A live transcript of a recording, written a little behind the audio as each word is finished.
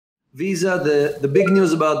Visa, the big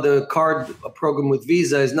news about the card program with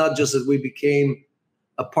Visa is not just that we became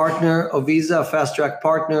a partner of Visa, a fast track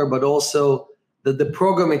partner, but also that the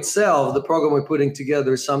program itself, the program we're putting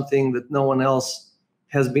together, is something that no one else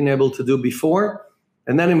has been able to do before.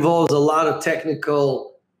 And that involves a lot of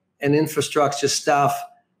technical and infrastructure stuff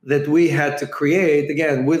that we had to create,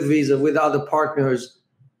 again, with Visa, with other partners,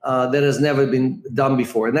 that has never been done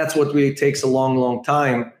before. And that's what really takes a long, long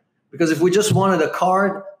time. Because if we just wanted a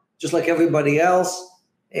card, just like everybody else,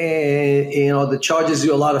 that charges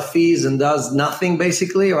you a lot of fees and does nothing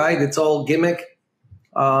basically, right? It's all gimmick.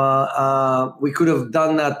 We could have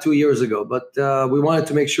done that 2 years ago, but we wanted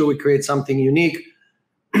to make sure we create something unique.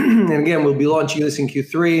 And again, we'll be launching this in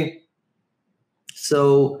Q3.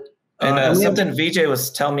 So, something VJ was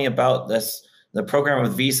telling me about the program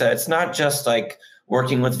with Visa. It's not just like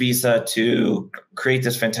working with Visa to create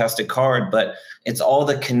this fantastic card, but it's all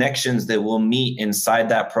the connections that we'll meet inside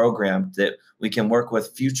that program that we can work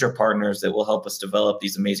with future partners that will help us develop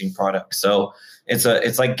these amazing products. So it's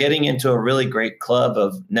like getting into a really great club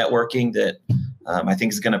of networking that I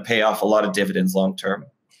think is going to pay off a lot of dividends long term.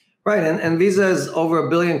 Right, and Visa has over 1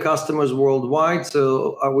 billion customers worldwide,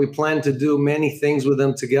 so we plan to do many things with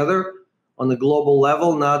them together on the global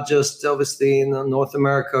level, not just obviously in North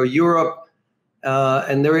America or Europe.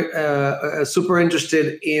 And they're super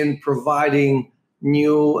interested in providing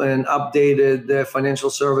new and updated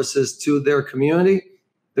financial services to their community.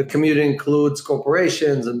 The community includes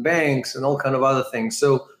corporations and banks and all kind of other things.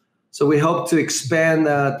 So we hope to expand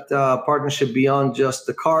that partnership beyond just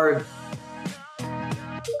the card